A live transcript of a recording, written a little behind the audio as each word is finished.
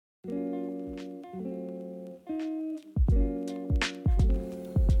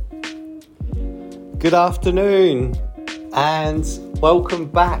Good afternoon and welcome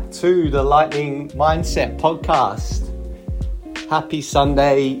back to the Lightning Mindset podcast. Happy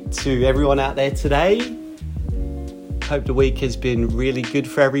Sunday to everyone out there today. Hope the week has been really good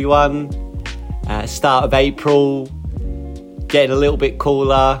for everyone. Start of April, getting a little bit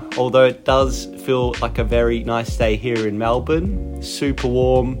cooler, although it does feel like a very nice day here in Melbourne. Super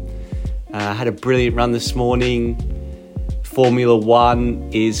warm. Had a brilliant run this morning. Formula One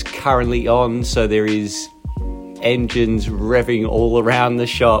is currently on, so there is engines revving all around the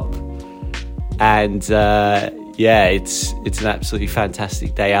shop, and it's an absolutely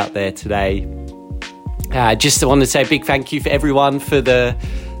fantastic day out there today. Just want to say a big thank you for everyone for the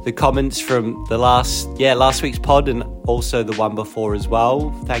comments from the last week's pod and also the one before as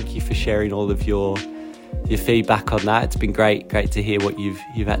well. Thank you for sharing all of your feedback on that. It's been great to hear what you've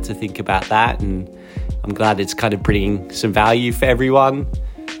had to think about that, and I'm glad it's kind of bringing some value for everyone.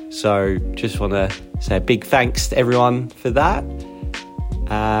 So just want to say a big thanks to everyone for that.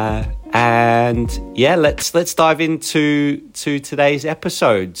 Let's dive into today's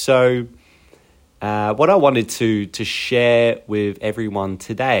episode. So what I wanted to share with everyone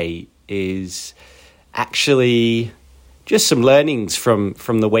today is actually just some learnings from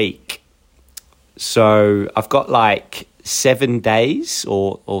the week. So I've got like 7 days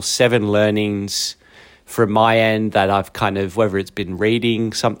or 7 learnings from my end that I've kind of, whether it's been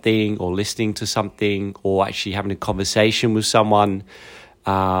reading something or listening to something or actually having a conversation with someone.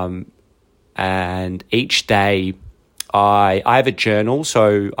 And each day I have a journal.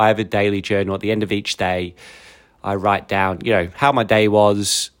 So I have a daily journal. At the end of each day, I write down, how my day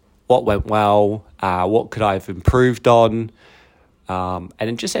was, what went well, what could I have improved on, and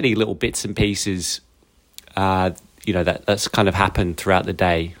then just any little bits and pieces, that's kind of happened throughout the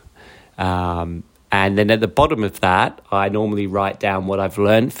day. And then at the bottom of that, I normally write down what I've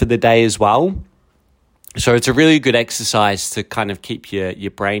learned for the day as well. So it's a really good exercise to kind of keep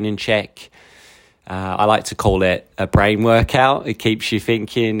your brain in check. I like to call it a brain workout. It keeps you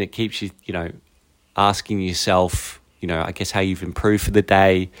thinking. It keeps you, asking yourself, I guess how you've improved for the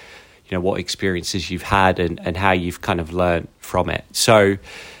day, what experiences you've had and how you've kind of learned from it. So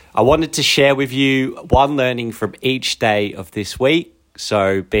I wanted to share with you one learning from each day of this week.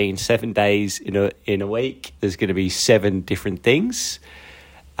 So being 7 days in a week, there's going to be 7 different things,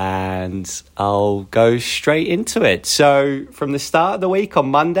 and I'll go straight into it. So from the start of the week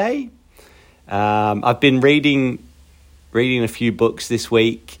on Monday, I've been reading a few books this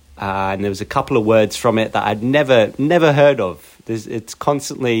week, and there was a couple of words from it that I'd never heard of. It's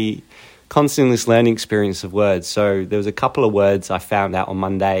constantly this learning experience of words. So there was a couple of words I found out on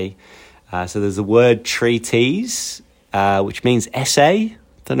Monday. So there's the word treatise, which means essay.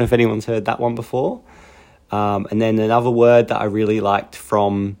 Don't know if anyone's heard that one before. And then another word that I really liked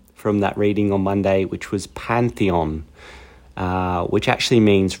from that reading on Monday, which was pantheon, which actually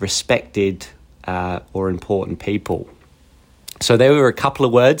means respected or important people. So there were a couple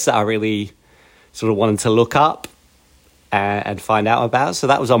of words that I really sort of wanted to look up and find out about. So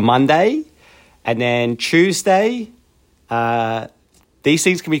that was on Monday. And then Tuesday, these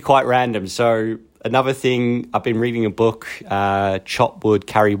things can be quite random. So another thing, I've been reading a book, Chop Wood,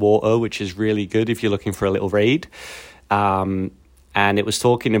 Carry Water, which is really good if you're looking for a little read. And it was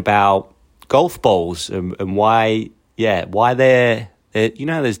talking about golf balls and why they're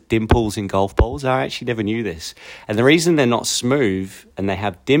there's dimples in golf balls. I actually never knew this. And the reason they're not smooth and they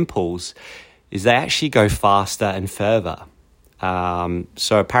have dimples is they actually go faster and further.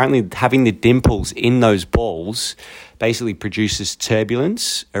 So apparently having the dimples in those balls basically produces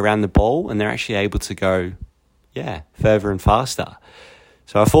turbulence around the ball, and they're actually able to go, further and faster.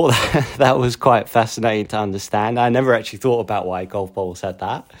 So I thought that was quite fascinating to understand. I never actually thought about why golf balls had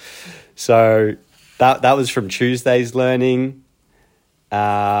that. So that was from Tuesday's learning.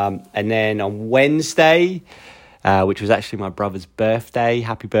 And then on Wednesday, which was actually my brother's birthday.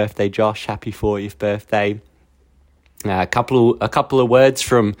 Happy birthday, Josh. Happy 40th birthday. A couple of words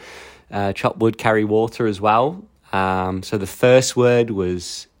from Chop Wood, Carry Water as well. So the first word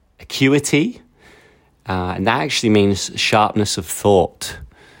was acuity, and that actually means sharpness of thought,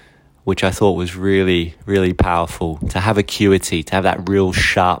 which I thought was really, really powerful. To have acuity, to have that real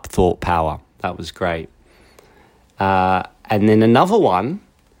sharp thought power. That was great. And then another one,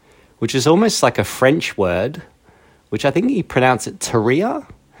 which is almost like a French word, which I think you pronounce it terroir.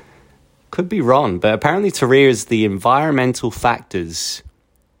 Could be wrong, but apparently terroir is the environmental factors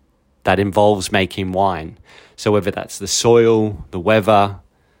that involves making wine. So whether that's the soil, the weather,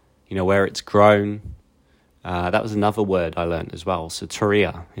 where it's grown. That was another word I learned as well. So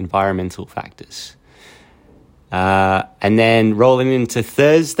terroir, environmental factors. And then rolling into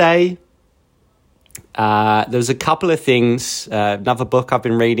Thursday, There's a couple of things. Another book I've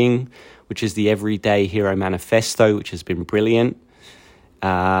been reading, which is the Everyday Hero Manifesto, which has been brilliant.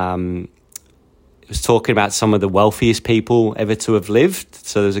 It was talking about some of the wealthiest people ever to have lived.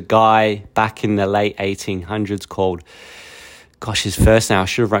 So there's a guy back in the late 1800s called, his first name, I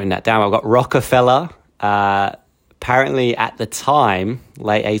should have written that down. I've got Rockefeller. Apparently at the time,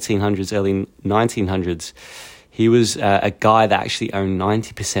 late 1800s, early 1900s, he was a guy that actually owned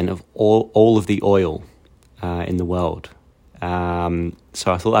 90% of all of the oil in the world. So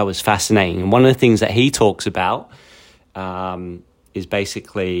I thought that was fascinating. And one of the things that he talks about is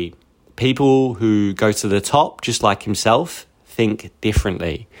basically people who go to the top, just like himself, think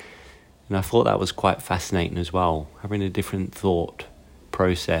differently. And I thought that was quite fascinating as well, having a different thought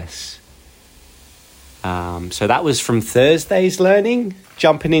process. So that was from Thursday's learning.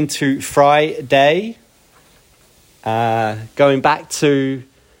 Jumping into Friday. Going back to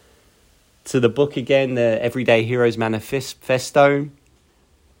the book again, the Everyday Heroes Manifesto.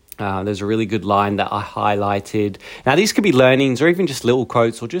 There's a really good line that I highlighted. Now, these could be learnings or even just little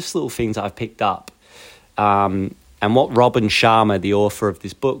quotes or just little things that I've picked up. And what Robin Sharma, the author of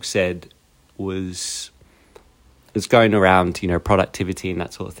this book, said was going around, productivity and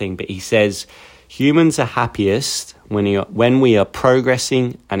that sort of thing. But he says, humans are happiest when we are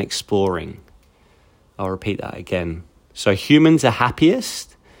progressing and exploring. I'll repeat that again. So humans are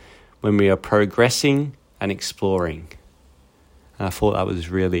happiest when we are progressing and exploring. And I thought that was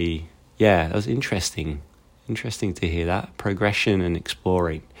really, that was interesting. Interesting to hear that. Progression and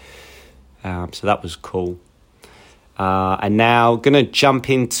exploring. So that was cool. And now going to jump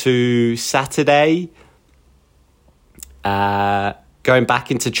into Saturday. Going back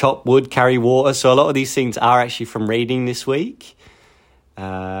into chop wood, carry water. So a lot of these things are actually from reading this week.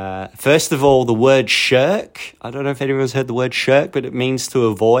 First of all, the word shirk. I don't know if anyone's heard the word shirk, but it means to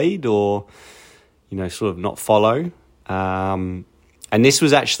avoid or, sort of not follow. And this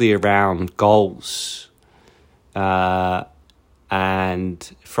was actually around goals. And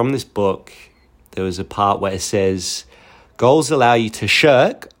from this book, there was a part where it says, goals allow you to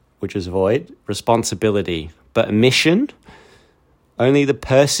shirk, which is avoid, responsibility. But a mission, only the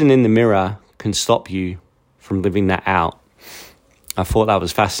person in the mirror can stop you from living that out. I thought that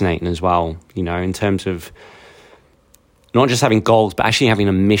was fascinating as well, in terms of not just having goals, but actually having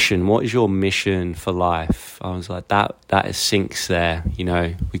a mission. What is your mission for life? I was like, that sinks there.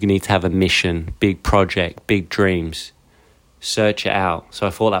 We need to have a mission, big project, big dreams, search it out. So I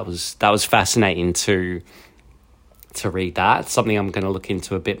thought that was fascinating to read that. It's something I'm going to look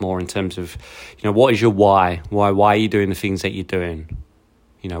into a bit more in terms of, what is your why? Why are you doing the things that you're doing?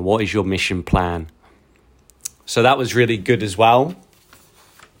 What is your mission plan? So that was really good as well.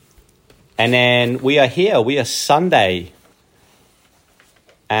 And then we are Sunday.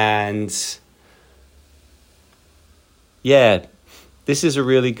 And this is a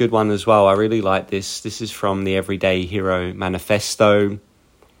really good one as well. I really like this. This is from the Everyday Hero Manifesto.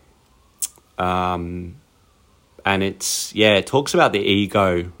 And it talks about the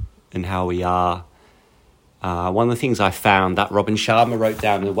ego and how we are. One of the things I found that Robin Sharma wrote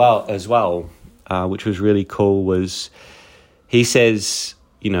down as well, which was really cool, was he says,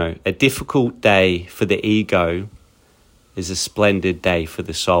 a difficult day for the ego is a splendid day for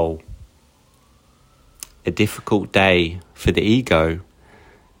the soul. A difficult day for the ego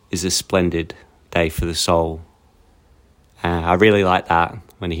is a splendid day for the soul. I really like that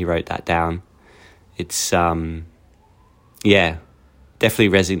when he wrote that down. It's, definitely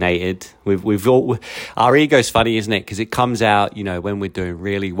resonated. We've all, our ego's funny, isn't it? Because it comes out, when we're doing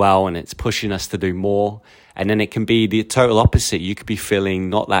really well and it's pushing us to do more. And then it can be the total opposite. You could be feeling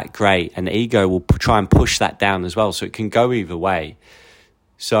not that great, and the ego will try and push that down as well. So it can go either way.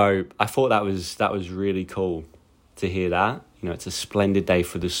 So I thought that was really cool to hear that. It's a splendid day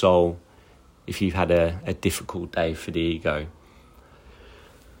for the soul if you've had a difficult day for the ego.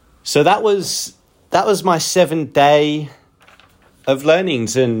 So that was my 7th day of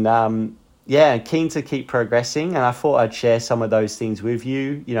learnings, and keen to keep progressing. And I thought I'd share some of those things with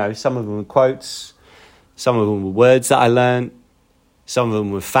you. Some of them were quotes, some of them were words that I learned, some of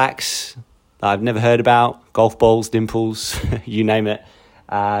them were facts that I've never heard about, golf balls, dimples, you name it.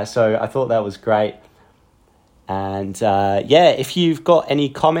 So I thought that was great. And if you've got any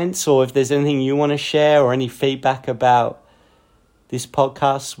comments or if there's anything you want to share or any feedback about this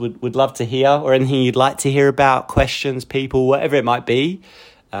podcast, would love to hear, or anything you'd like to hear about, questions, people, whatever it might be,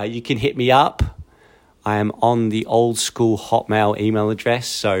 you can hit me up. I am on the old school Hotmail email address.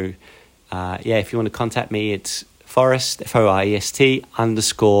 So, if you want to contact me, it's Forrest, FOREST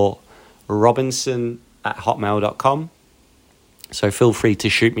 _Robinson @hotmail.com. So feel free to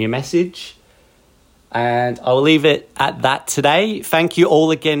shoot me a message. And I'll leave it at that today. Thank you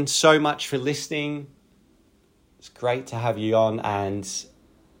all again so much for listening. It's great to have you on, and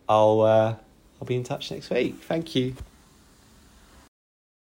I'll be in touch next week. Thank you.